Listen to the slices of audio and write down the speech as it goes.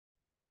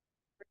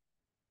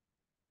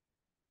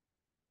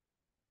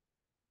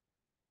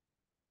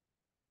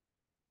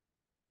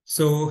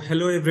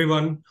Hello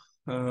everyone.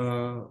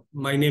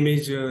 My name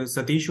is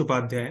SATISH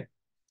UPADHAYAY,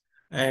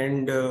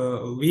 and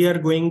we are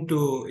going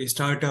to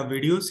start a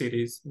video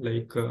series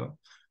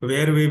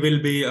where we will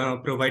be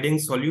providing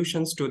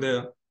solutions to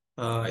the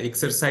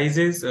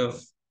exercises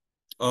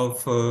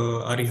of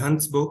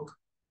Arihant's book.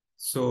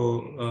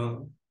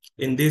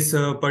 In this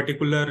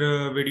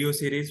particular video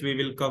series, we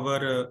will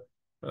cover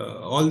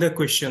all the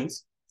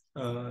questions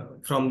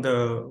from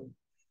the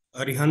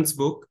Arihant's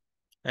book,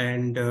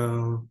 and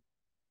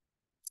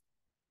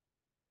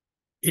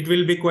it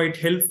will be quite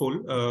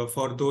helpful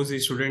for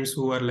those students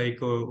who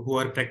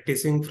are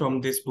practicing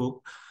from this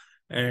book.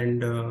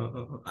 And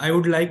I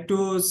would like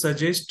to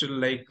suggest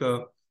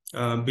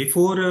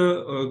before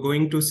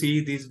going to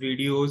see these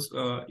videos,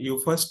 you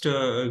first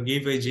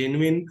give a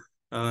genuine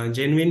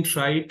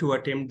try to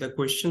attempt the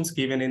questions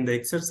given in the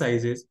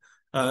exercises,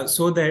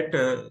 so that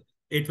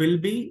it will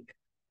be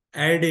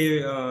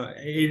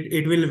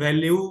it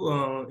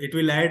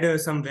will add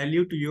some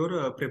value to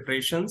your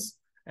preparations,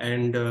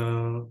 and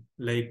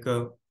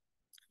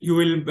you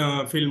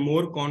will feel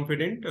more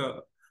confident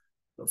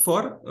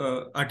for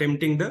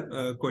attempting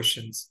the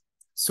questions.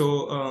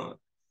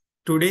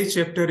 Today's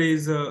chapter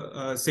is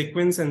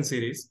sequence and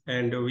series,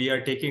 and we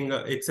are taking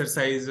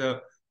exercise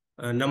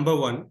number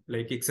 1,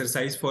 like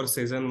exercise for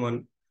session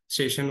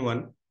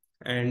 1,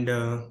 and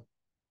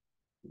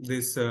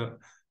this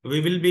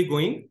we will be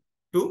going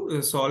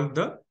to solve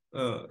the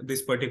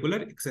this particular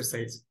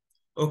exercise.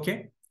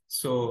 Okay,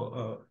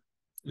 so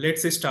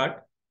let's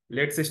start.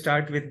 Let's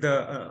start with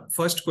the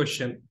first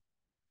question.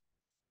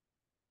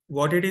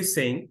 What it is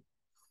saying,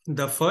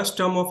 the first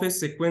term of a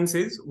sequence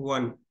is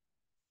 1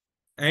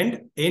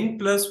 and n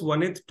plus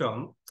 1th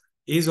term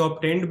is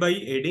obtained by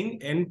adding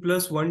n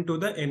plus 1 to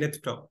the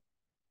nth term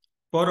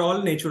for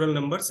all natural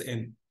numbers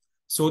n.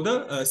 So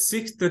the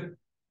 6th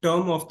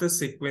term of the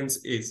sequence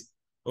is,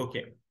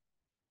 okay.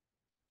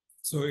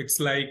 So it's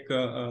like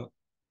it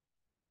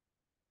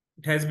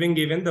has been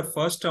given the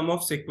first term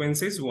of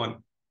sequence is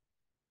 1.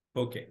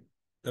 Okay.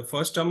 The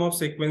first term of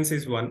sequence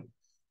is 1,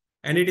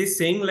 and it is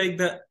saying like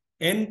the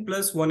n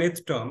plus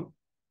 1th term,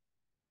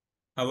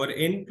 our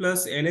n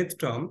plus nth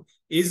term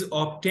is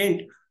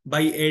obtained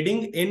by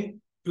adding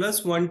n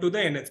plus 1 to the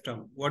nth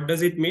term. What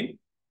does it mean?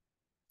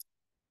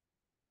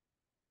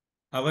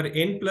 Our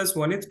n plus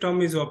 1th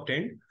term is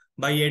obtained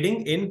by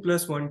adding n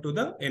plus 1 to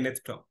the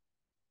nth term.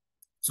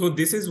 So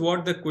this is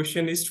what the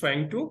question is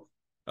trying to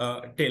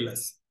tell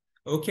us.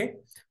 Okay.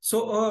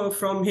 So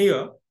from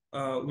here,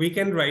 we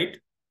can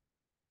write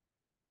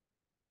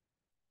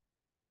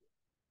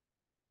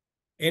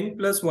n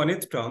plus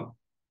 1th term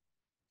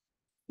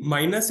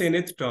minus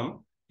nth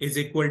term is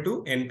equal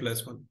to n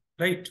plus 1,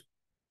 right?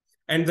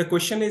 And the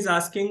question is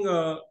asking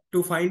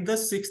to find the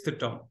 6th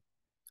term.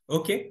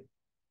 Okay.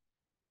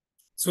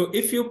 So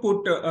if you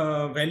put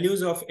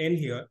values of n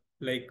here,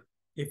 like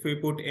if we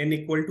put n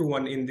equal to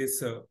 1 in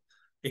this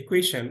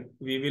equation,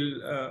 we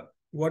will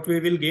what we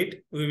will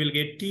get? We will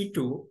get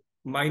t2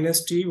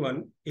 minus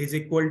t1 is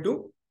equal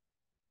to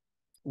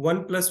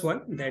 1 plus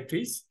 1, that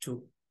is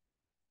 2.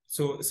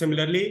 So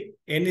similarly,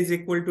 n is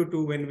equal to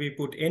 2. When we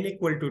put n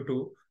equal to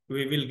 2,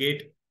 we will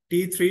get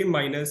t3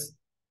 minus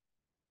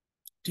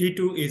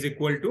t2 is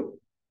equal to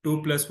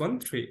 2 plus 1,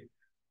 3.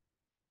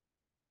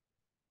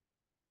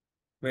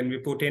 When we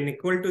put n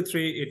equal to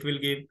 3, it will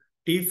give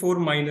t4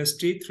 minus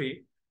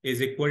t3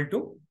 is equal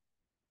to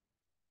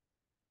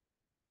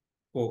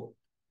 4.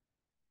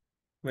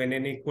 When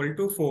n equal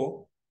to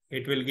 4,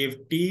 it will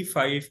give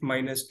t5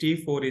 minus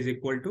t4 is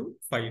equal to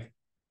 5.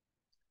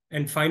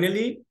 And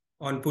finally,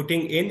 on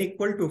putting n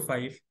equal to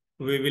 5,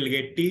 we will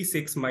get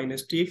t6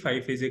 minus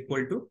t5 is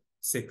equal to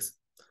 6.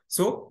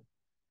 So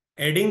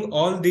adding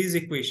all these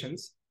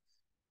equations,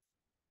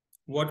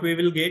 what we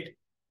will get,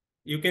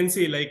 you can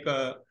see like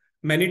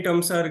many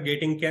terms are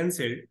getting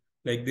cancelled.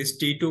 Like this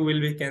t2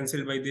 will be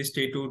cancelled by this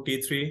t2,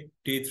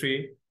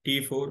 t3,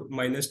 t4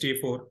 minus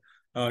t4,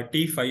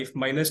 t5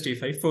 minus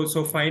t5.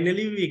 So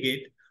finally we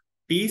get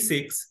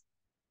t6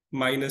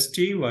 minus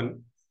t1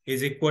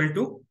 is equal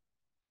to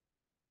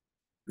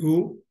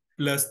 2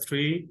 plus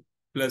 3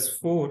 plus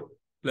 4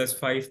 plus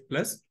 5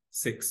 plus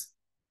 6.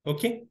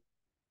 Okay.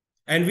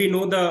 And we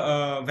know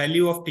the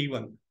value of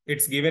t1.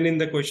 It's given in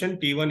the question,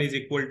 t1 is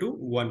equal to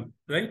 1,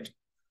 right?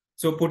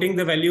 So putting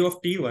the value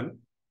of t1,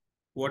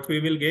 what we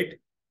will get?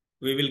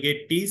 We will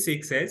get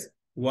t6 as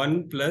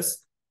 1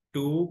 plus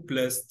 2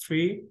 plus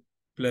 3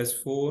 plus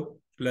 4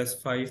 plus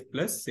 5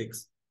 plus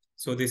 6.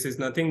 So this is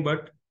nothing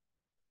but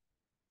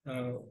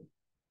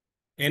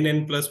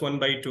n plus 1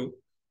 by 2.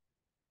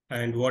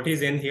 And what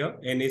is n here?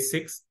 N is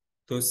 6.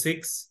 So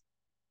 6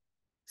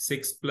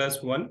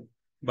 plus 1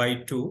 by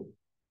 2,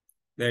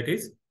 that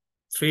is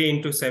 3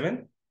 into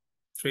 7.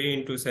 3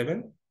 into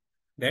 7,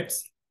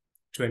 that's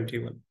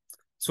 21.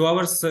 So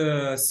our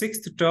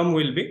 6th term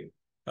will be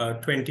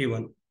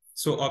 21.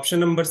 So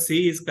option number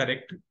C is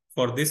correct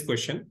for this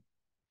question.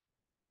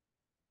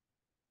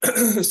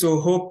 So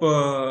hope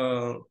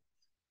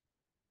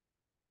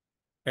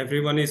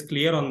everyone is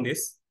clear on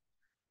this.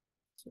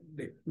 So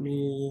let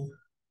me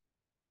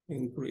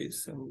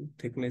increase some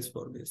thickness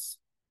for this.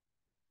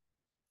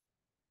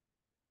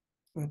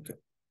 Okay.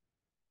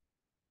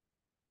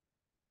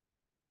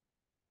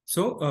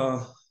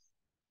 So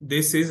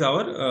this is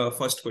our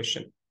first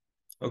question.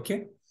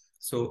 Okay.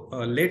 So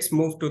let's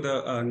move to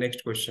the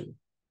next question.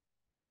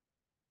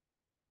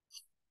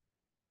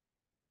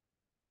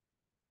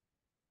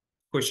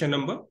 Question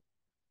number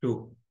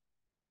 2.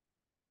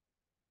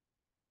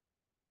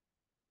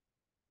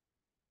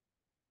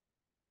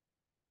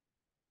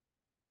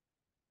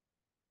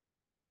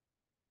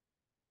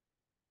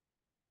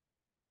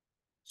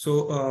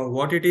 So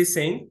what it is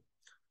saying,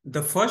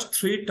 the first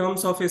 3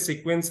 terms of a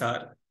sequence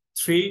are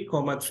 3,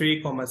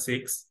 3,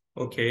 6.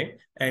 Okay.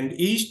 And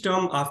each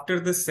term after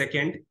the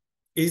second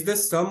is the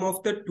sum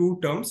of the 2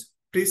 terms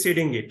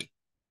preceding it.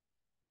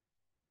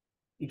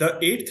 The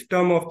 8th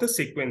term of the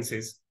sequence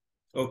is.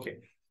 Okay.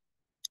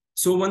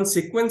 So one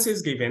sequence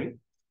is given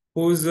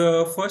whose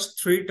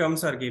first 3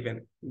 terms are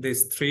given.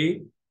 This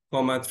 3,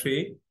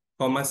 3,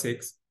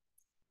 6,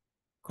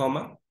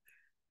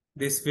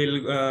 this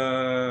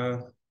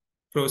will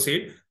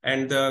proceed.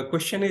 And the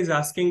question is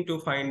asking to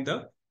find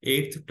the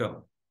 8th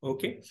term.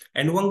 Okay.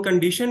 And one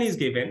condition is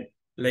given,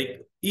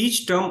 like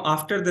each term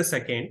after the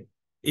second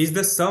is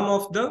the sum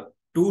of the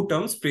 2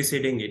 terms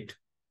preceding it.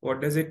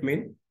 What does it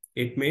mean?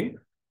 It means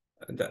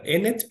the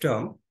nth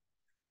term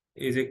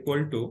is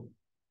equal to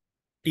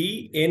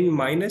Tn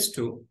minus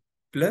 2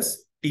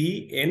 plus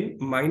Tn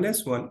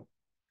minus 1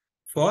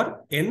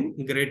 for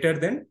n greater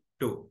than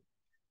 2.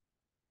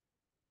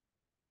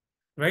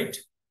 Right?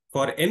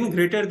 For n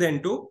greater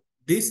than 2,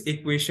 this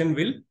equation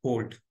will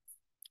hold.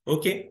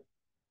 Okay.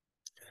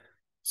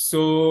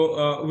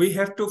 So we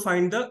have to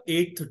find the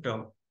 8th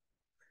term.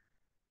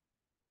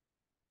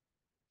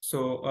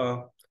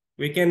 So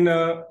we can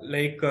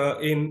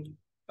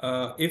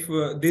if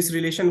this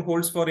relation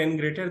holds for n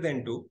greater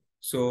than 2,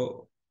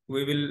 so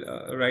we will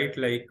write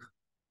like,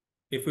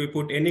 if we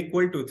put n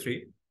equal to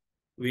 3,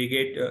 we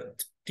get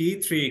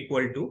T3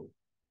 equal to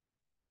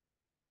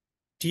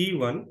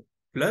T1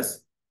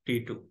 plus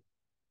T2.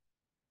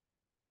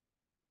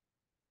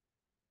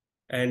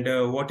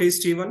 And what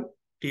is T1?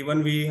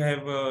 T1 we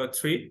have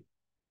 3.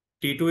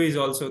 T2 is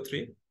also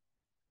 3.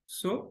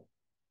 So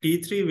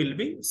T3 will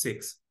be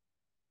 6.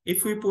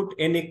 If we put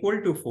n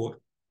equal to 4,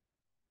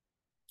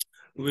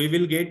 we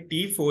will get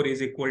T4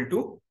 is equal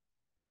to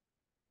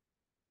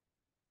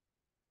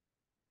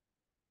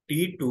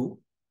T2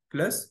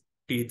 plus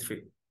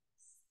T3.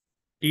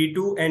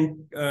 T2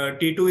 and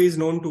T2 is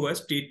known to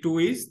us.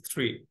 T2 is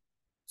 3.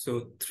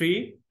 So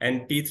 3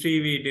 and T3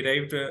 we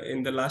derived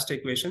in the last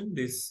equation,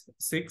 this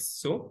 6.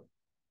 So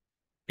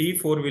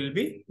T4 will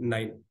be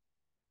 9.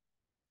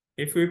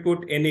 If we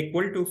put n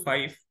equal to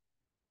 5,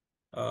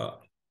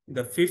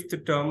 the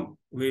 5th term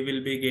we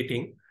will be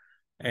getting,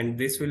 and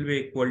this will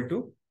be equal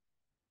to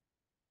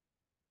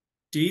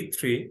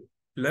T3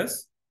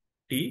 plus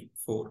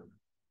T4.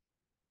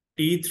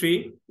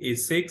 T3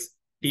 is 6,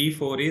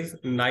 T4 is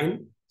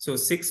 9. So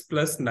 6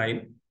 plus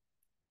 9,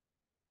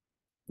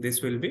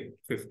 this will be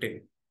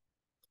 15.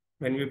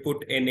 When we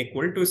put n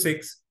equal to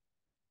 6,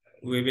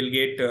 we will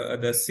get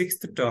the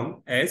 6th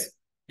term as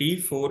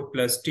T4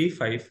 plus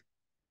T5.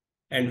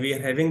 And we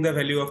are having the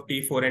value of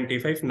T4 and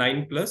T5,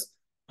 9 plus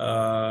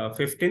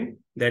 15,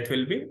 that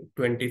will be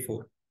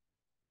 24.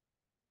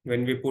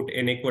 When we put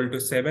n equal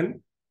to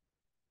 7,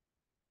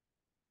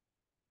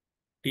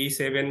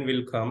 T7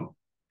 will come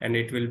and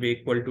it will be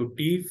equal to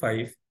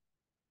T5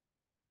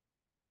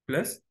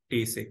 plus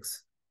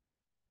T6.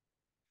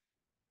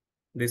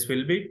 This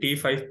will be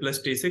T5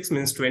 plus T6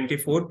 means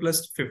 24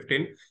 plus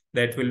 15,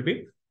 that will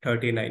be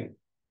 39.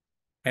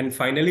 And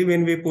finally,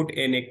 when we put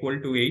n equal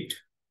to 8,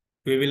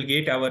 we will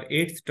get our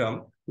 8th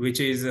term, which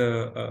is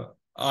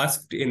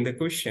asked in the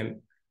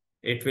question.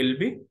 It will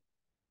be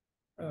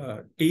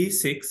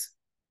T6,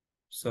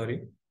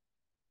 sorry,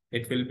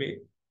 it will be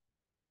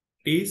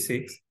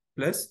T6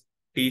 plus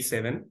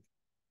T7,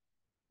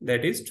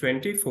 that is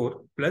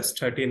 24 plus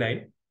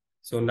 39.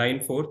 So 9,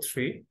 4,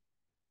 3,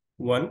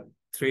 1,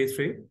 3,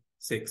 3,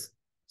 6.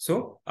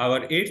 So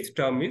our 8th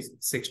term is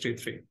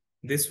 63.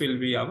 This will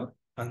be our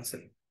answer.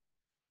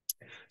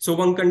 So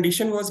one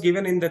condition was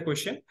given in the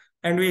question,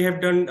 and we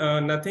have done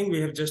nothing.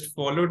 We have just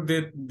followed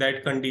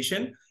that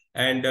condition,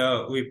 and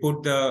we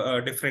put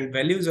the different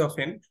values of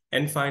n,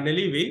 and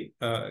finally we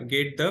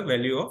get the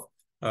value of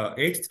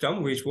 8th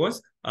term, which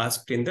was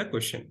asked in the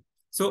question.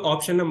 So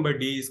option number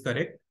D is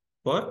correct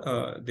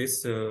for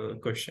this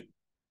question.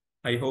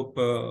 I hope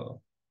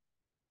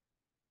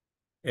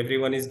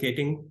everyone is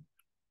getting.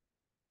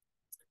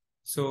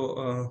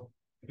 So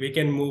we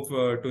can move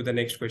to the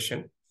next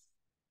question.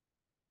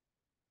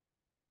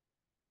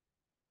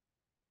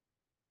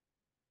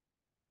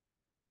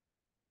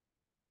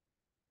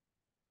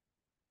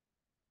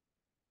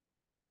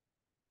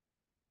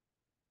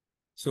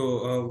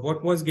 So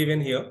what was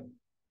given here?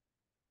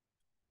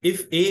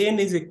 If an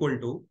is equal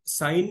to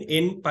sine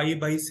n pi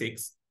by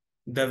 6,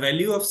 the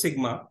value of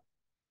sigma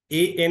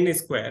an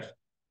square,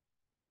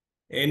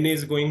 n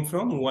is going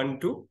from 1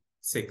 to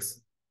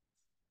 6.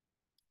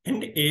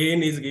 and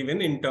an is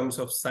given in terms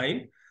of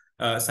sine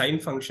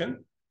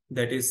function,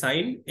 that is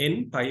sine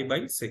n pi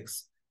by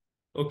 6.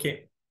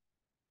 Okay.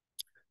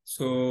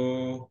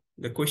 So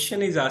the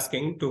question is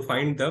asking to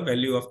find the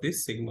value of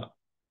this sigma.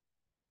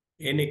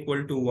 N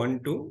equal to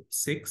 1 to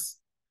 6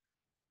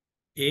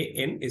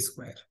 an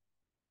square,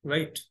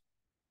 right?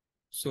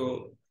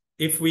 So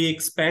if we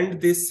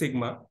expand this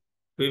sigma,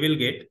 we will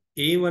get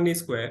a1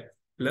 square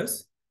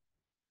plus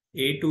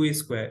a2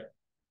 square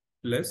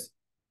plus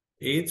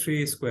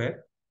a3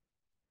 square,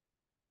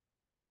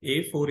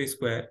 a4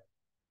 square,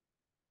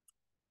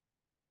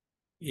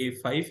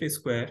 a5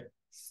 square,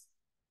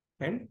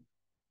 and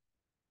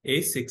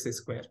a6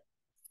 square.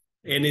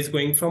 N is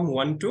going from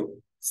 1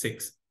 to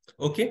 6.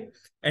 Okay.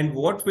 And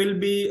what will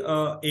be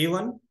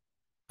a1?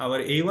 Our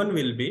a1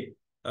 will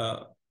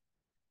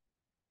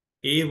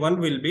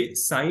be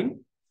sine.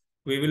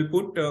 We will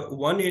put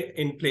 1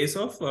 in place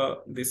of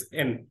this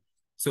n.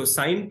 So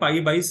sine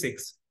pi by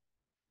 6.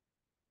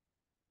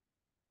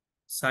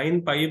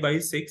 Sine pi by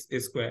 6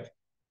 square.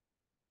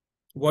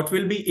 What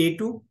will be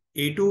a2?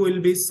 A2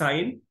 will be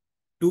sine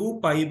 2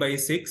 pi by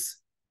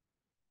 6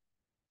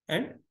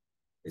 and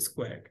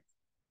squared.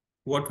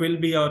 What will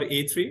be our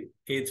a3?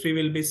 A3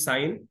 will be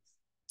sine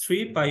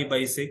 3 pi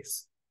by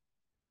 6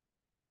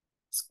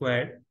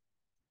 squared,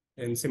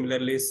 and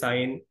similarly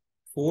sine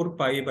 4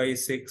 pi by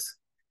 6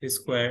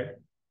 squared,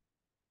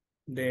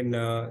 then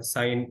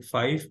sine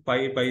 5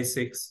 pi by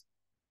 6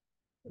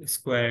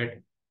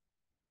 squared,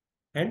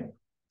 and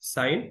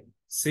sine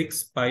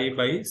 6 pi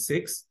by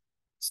 6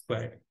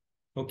 squared.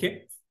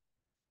 Okay.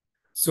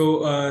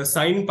 So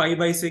sine pi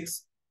by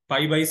 6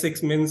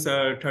 means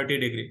 30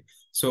 degree.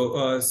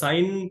 So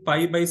sine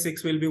pi by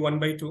 6 will be 1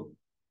 by 2.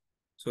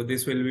 So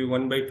this will be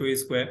 1 by 2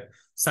 square.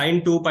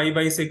 Sine 2 pi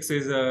by 6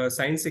 is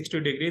sine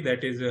 60 degree,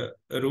 that is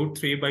root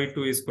 3 by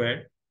 2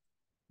 squared.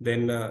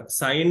 Then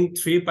sine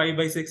 3 pi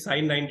by 6,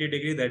 sine 90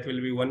 degree, that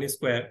will be 1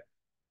 square.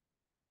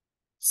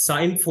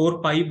 Sine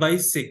 4 pi by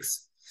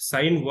 6,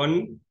 sine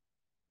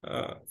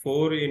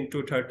 4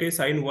 into 30,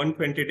 sine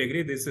 120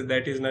 degree.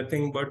 That is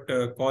nothing but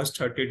cos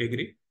 30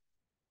 degree.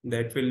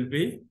 That will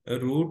be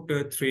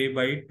root 3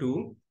 by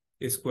 2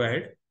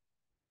 squared.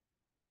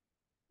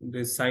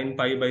 This sine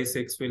pi by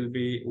 6 will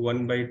be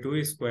 1 by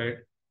 2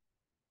 squared.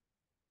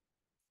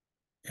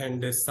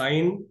 And the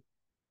sine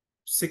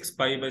 6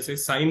 pi by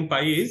 6, sine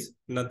pi is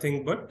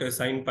nothing but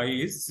sine pi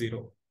is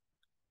 0.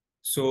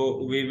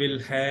 So we will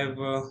have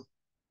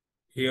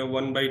here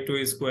 1 by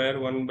 2 square,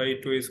 1 by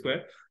 2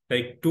 square,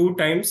 like 2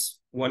 times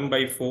 1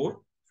 by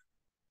 4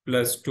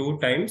 plus 2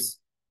 times,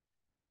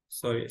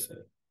 sorry,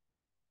 sir.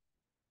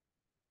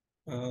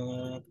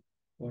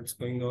 What's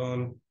going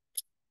on?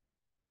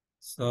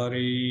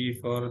 Sorry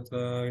for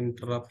the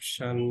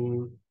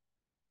interruption.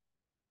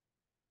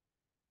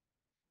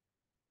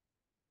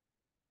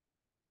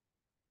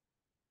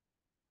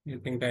 I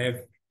think I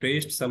have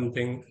traced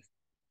something.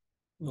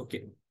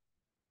 Okay.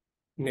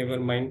 Never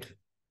mind.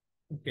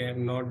 Okay, I have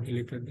not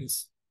deleted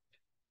this.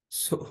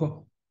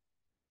 So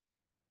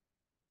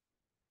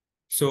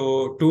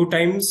 2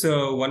 times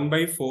 1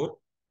 by 4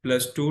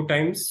 plus 2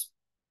 times,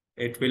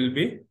 it will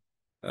be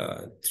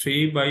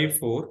 3 by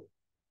 4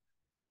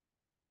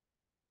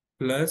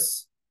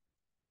 plus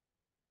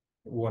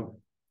 1.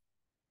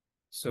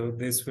 So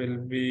this will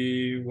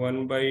be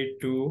 1 by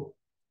 2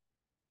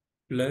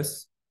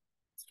 plus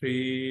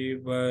 3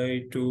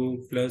 by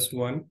 2 plus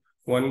 1.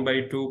 1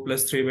 by 2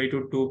 plus 3 by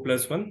 2, 2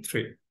 plus 1,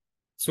 3.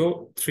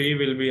 So 3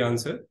 will be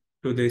answer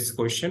to this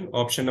question.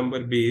 Option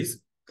number B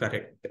is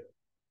correct.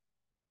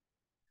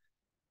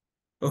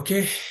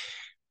 Okay.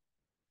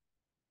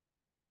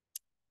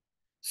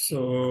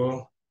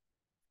 So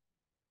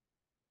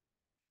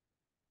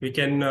we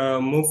can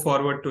move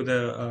forward to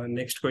the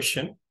next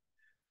question.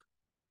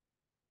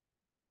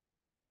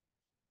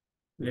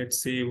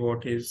 Let's see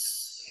what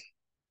is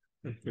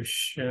the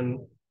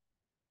question.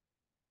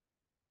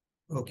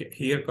 Okay,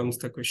 here comes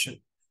the question.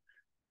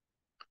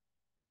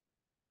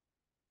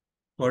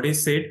 What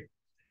is said?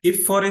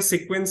 If for a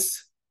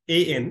sequence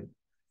an,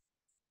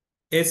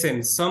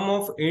 Sn, sum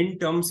of n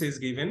terms is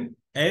given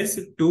as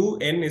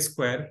 2n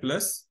square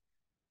plus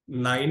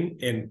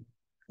 9n.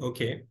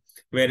 Okay,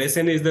 where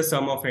Sn is the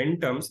sum of n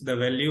terms, the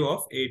value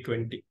of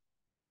a20.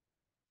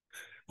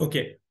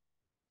 Okay,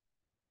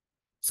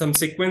 some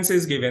sequence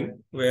is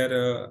given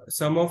where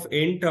sum of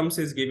n terms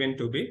is given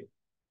to be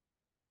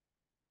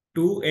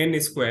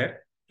 2n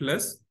square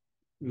plus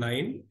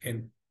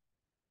 9n.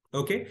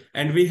 Okay,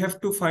 and we have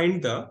to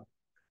find the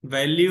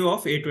value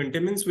of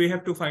a20, means we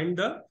have to find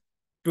the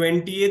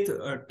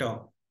 20th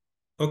term.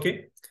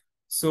 Okay,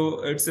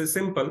 so it's a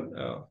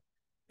simple.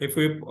 If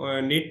we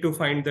need to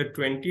find the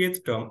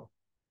 20th term,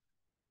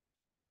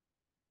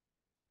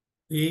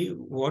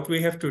 what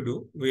we have to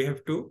do, we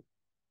have to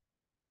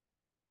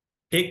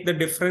take the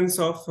difference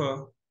of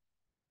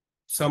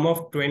sum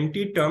of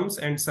 20 terms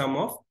and sum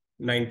of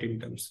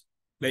 19 terms.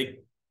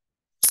 Like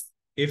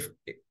if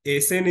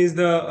Sn is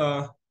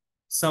the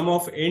sum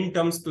of n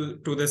terms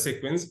to the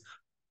sequence,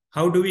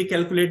 how do we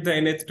calculate the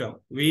nth term?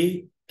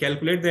 We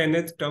calculate the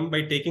nth term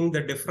by taking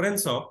the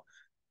difference of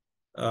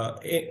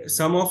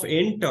sum of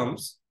n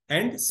terms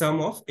and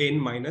sum of n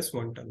minus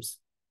 1 terms.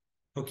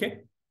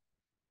 Okay.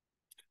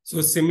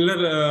 So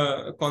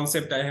similar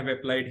concept I have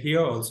applied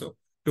here also.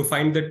 To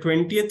find the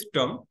 20th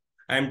term,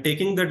 I am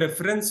taking the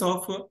difference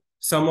of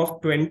sum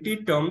of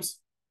 20 terms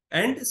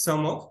and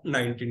sum of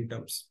 19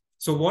 terms.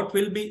 So what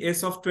will be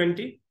S of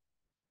 20?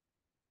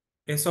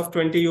 S of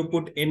 20, you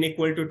put n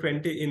equal to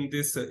 20 in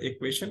this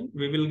equation.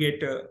 We will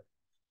get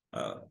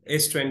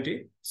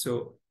S20.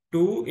 So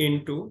 2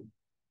 into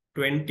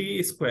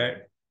 20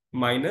 squared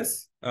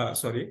minus,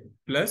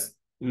 plus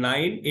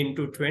 9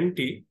 into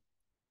 20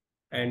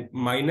 and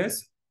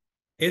minus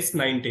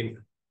S19.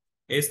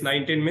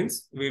 S19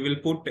 means we will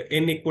put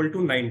n equal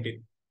to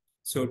 19.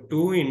 So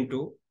 2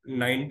 into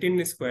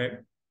 19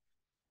 squared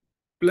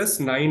plus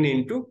 9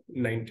 into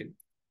 19.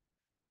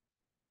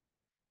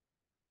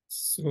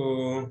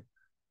 So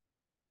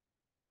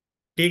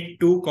take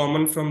 2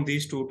 common from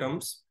these two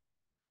terms.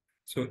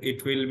 So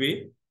it will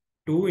be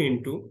 2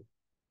 into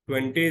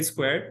 20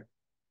 squared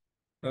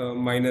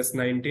minus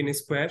 19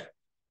 square,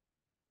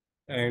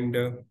 and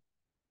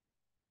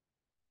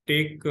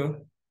take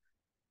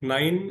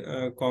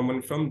 9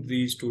 common from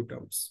these two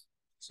terms.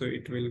 So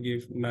it will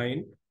give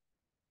 9,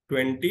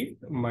 20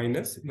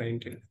 minus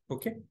 19.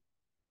 Okay.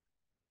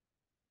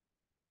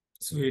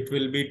 So it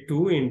will be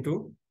 2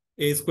 into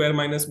a square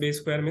minus b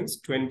square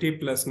means 20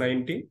 plus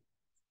 90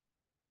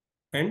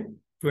 and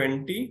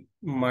 20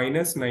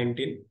 minus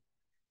 19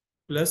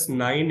 plus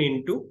 9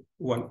 into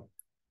 1.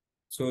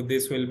 So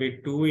this will be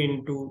 2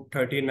 into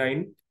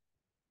 39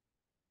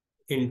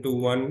 into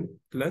 1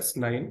 plus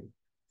 9.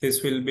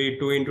 This will be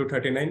 2 into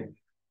 39,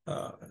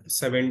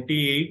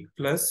 78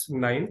 plus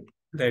 9.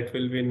 That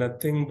will be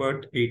nothing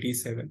but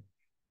 87.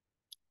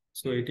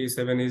 So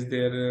 87 is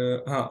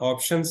there.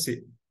 Option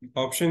C.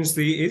 Option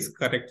C is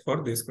correct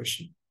for this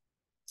question.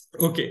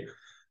 Okay.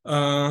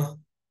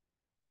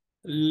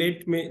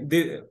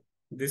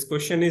 This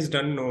question is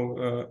done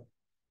now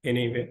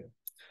anyway.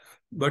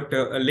 But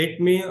let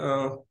me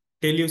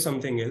tell you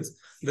something else.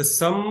 The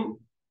sum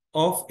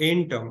of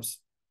n terms,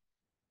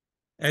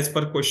 as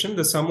per question,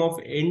 the sum of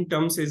n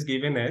terms is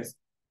given as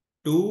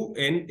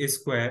 2n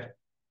square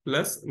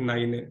plus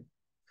 9n.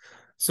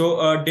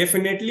 So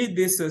definitely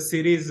this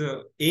series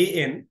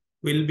an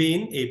will be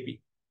in AP.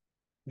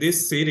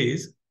 This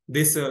series,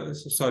 this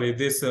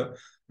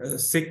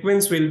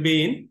sequence will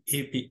be in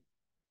AP.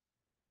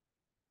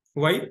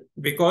 Why?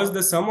 Because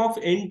the sum of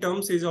n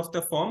terms is of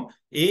the form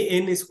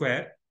an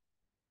square.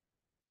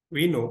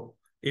 We know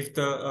if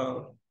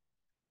the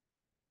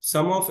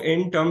sum of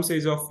n terms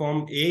is of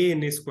form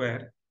an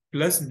square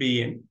plus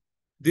bn,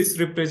 this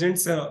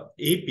represents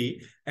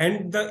AP,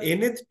 and the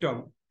nth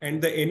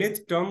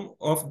term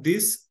of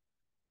this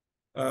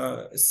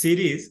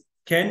series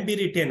can be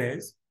written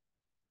as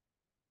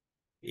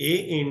a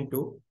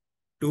into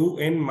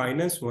 2n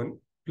minus 1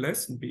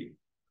 plus b.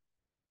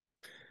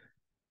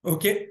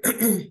 Okay.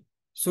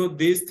 So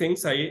these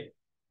things I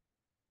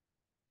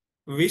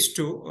wish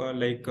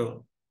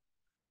to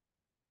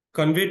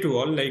convey to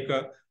all,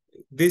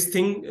 this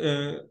thing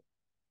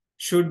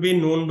should be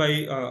known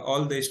by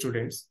all the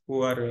students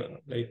who are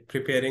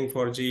preparing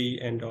for JEE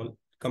and all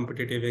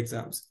competitive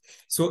exams.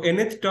 So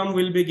nth term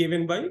will be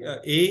given by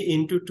a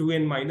into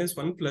 2n minus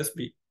 1 plus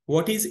b.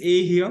 What is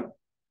a here?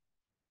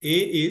 A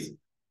is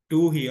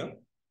 2 here,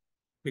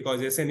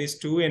 because Sn is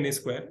 2n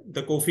square.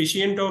 The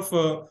coefficient of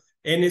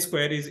n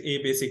square is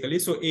a basically.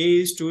 So a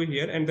is 2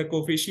 here, and the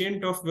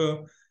coefficient of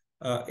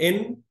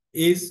n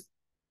is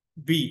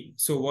b.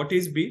 So what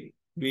is b?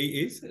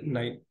 B is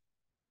 9.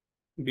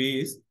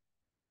 B is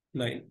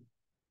 9.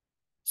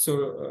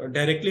 So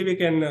directly we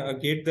can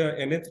get the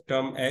nth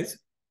term as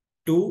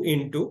 2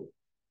 into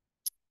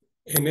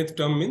nth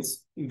term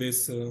means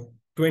this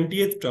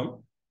 20th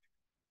term.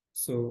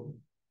 So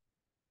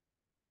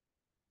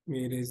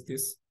where is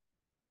this?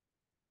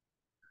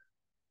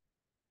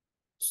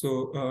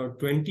 So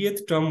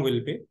 20th term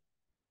will be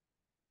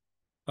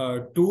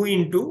 2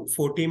 into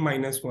 40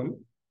 minus 1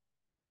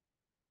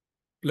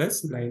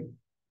 plus 9.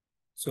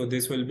 So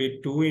this will be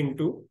 2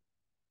 into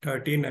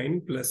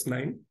 39 plus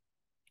 9.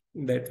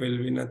 That will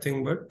be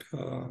nothing but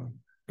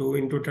 2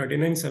 into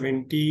 39,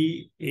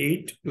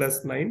 78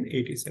 plus 9,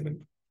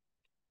 87.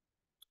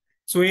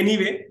 So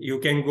anyway, you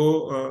can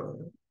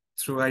go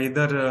through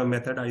either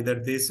method, either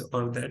this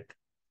or that.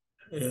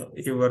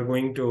 You are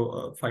going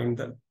to find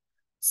the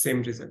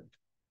same result.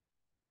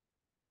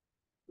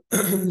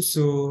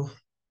 So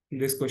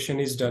this question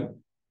is done.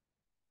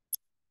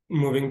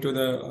 Moving to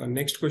the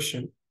next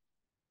question.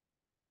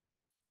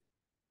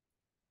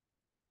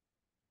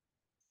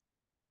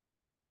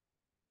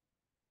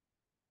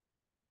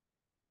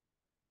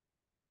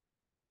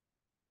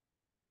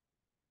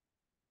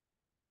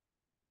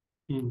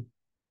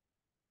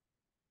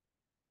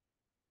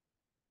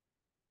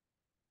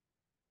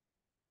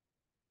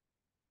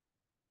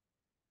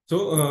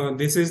 So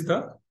this is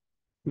the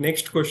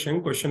next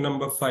question, question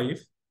number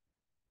 5.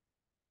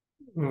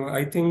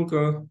 I think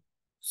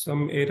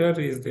some error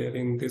is there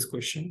in this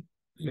question.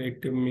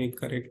 Let me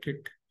correct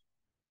it.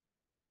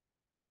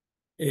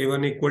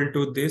 A1 equal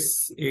to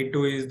this,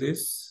 A2 is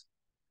this.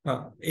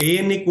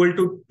 AN equal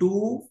to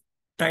 2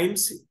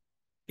 times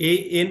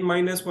AN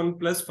minus 1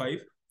 plus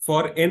 5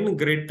 for n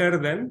greater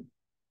than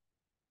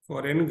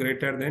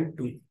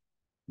 2.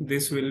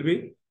 This will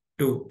be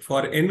 2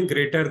 for n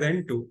greater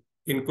than 2.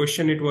 In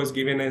question, it was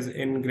given as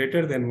n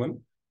greater than 1,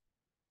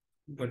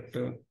 but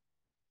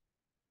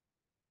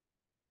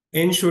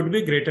n should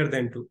be greater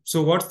than 2.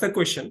 So what's the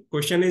question?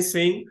 Question is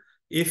saying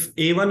if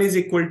A1 is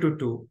equal to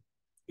 2,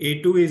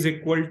 A2 is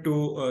equal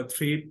to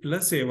 3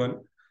 plus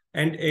A1,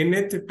 and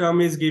nth term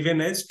is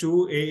given as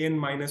 2an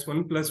minus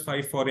 1 plus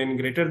 5 for n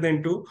greater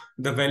than 2,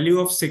 the value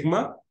of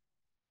sigma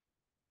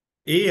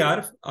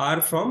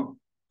R from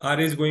R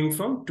is going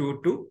from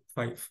 2 to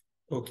 5.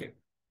 Okay.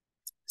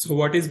 So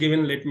what is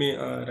given? Let me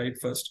write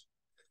first.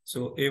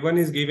 So A1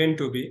 is given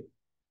to be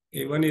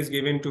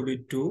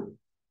 2.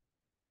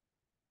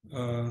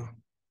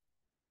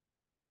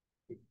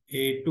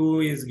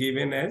 A2 is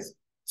given as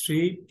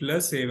 3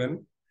 plus A1,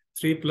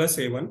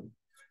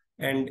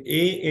 and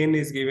AN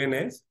is given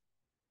as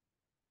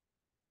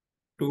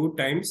 2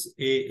 times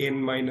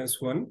AN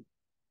minus 1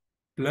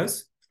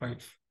 plus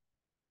 5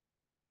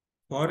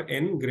 for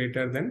n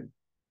greater than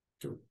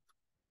 2.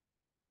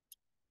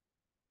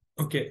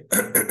 Okay.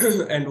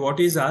 And what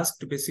is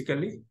asked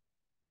basically?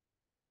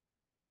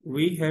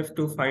 We have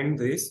to find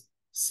this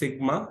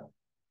sigma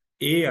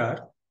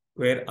AR,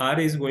 where R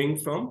is going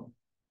from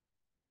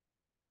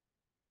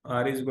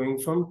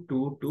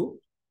 2 to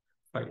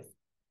 5.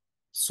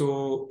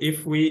 So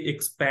if we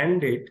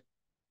expand it,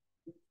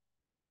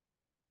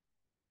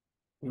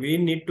 we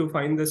need to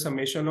find the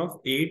summation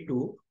of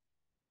A2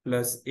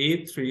 plus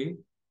A3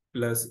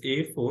 plus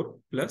A4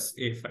 plus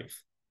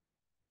A5.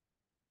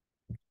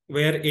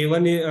 Where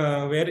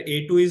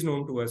A2 is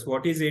known to us.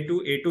 What is A2?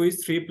 A2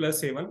 is 3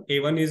 plus A1.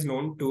 A1 is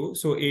known to,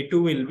 so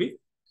A2 will be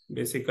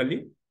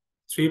basically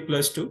 3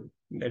 plus 2.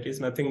 That is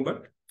nothing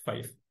but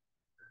 5.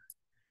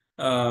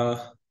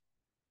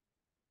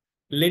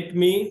 Let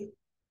me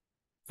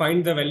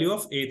find the value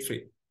of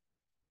A3.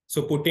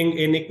 So putting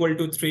n equal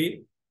to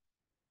 3,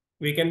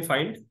 we can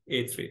find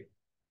A3.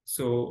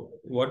 So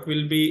what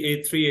will be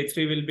A3?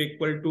 A3 will be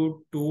equal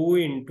to 2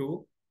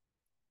 into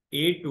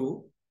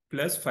A2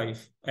 plus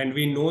 5. And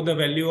we know the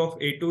value of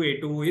A2.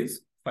 A2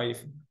 is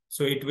 5.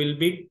 So it will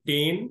be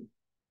 10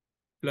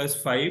 plus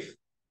 5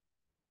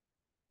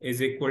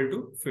 is equal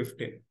to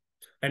 15.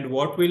 And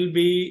what will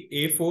be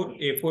A4?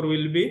 A4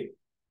 will be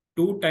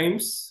 2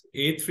 times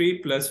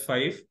A3 plus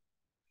 5.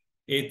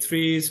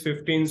 A3 is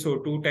 15, so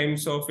 2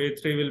 times of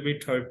A3 will be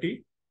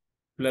 30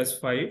 plus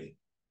 5.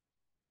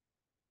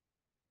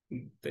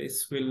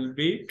 This will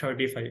be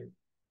 35.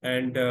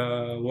 And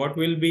what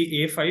will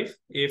be A5?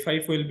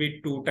 A5 will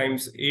be 2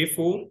 times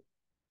A4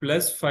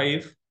 plus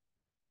 5.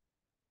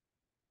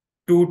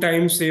 2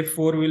 times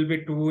A4 will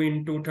be 2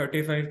 into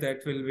 35.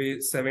 That will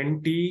be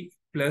 70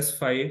 plus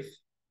 5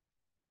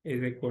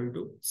 is equal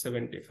to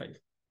 75.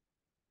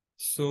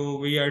 So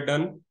we are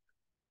done.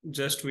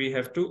 Just we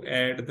have to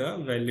add the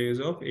values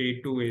of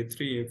A2,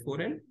 A3, A4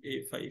 and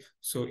A5.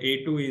 So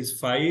A2 is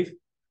 5,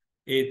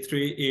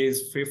 A3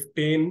 is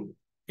 15,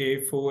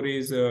 A4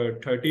 is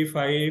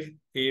 35,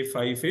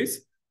 A5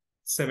 is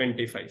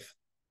 75.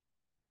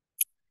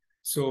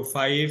 So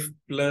 5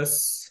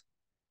 plus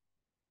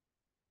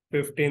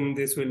 15,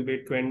 this will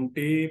be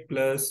 20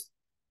 plus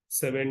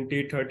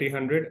 70, 30,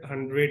 100,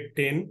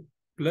 110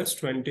 plus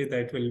 20,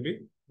 that will be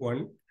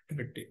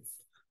 130.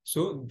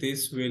 So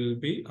this will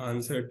be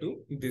answer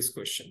to these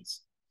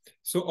questions.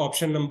 So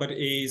option number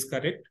A is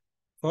correct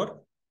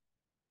for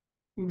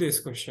this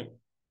question.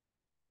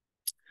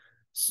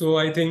 So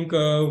I think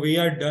we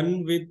are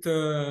done with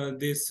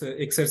this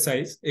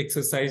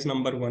exercise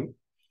number 1.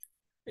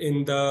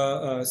 In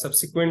the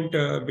subsequent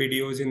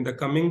videos, in the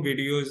coming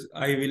videos,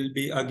 I will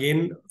be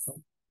again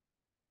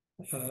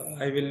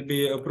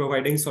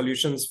providing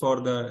solutions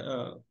for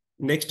the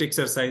next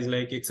exercise,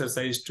 like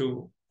exercise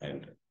 2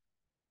 and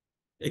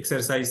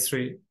exercise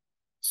 3.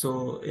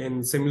 So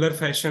in similar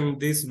fashion,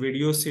 this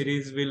video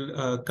series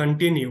will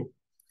continue,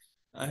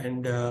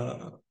 and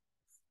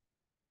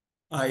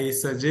I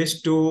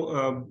suggest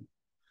to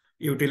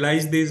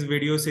utilize this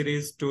video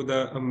series to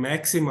the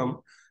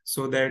maximum,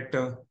 so that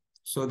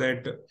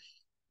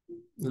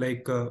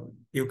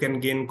you can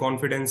gain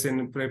confidence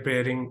in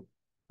preparing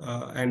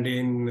and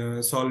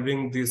in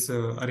solving this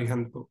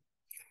Arihant book.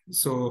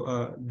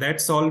 So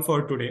that's all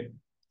for today,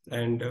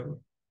 and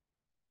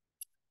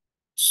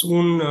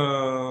soon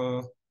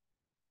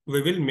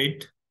we will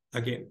meet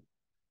again.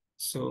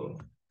 So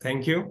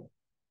thank you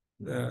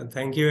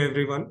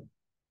everyone.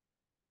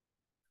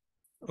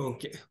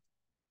 Okay.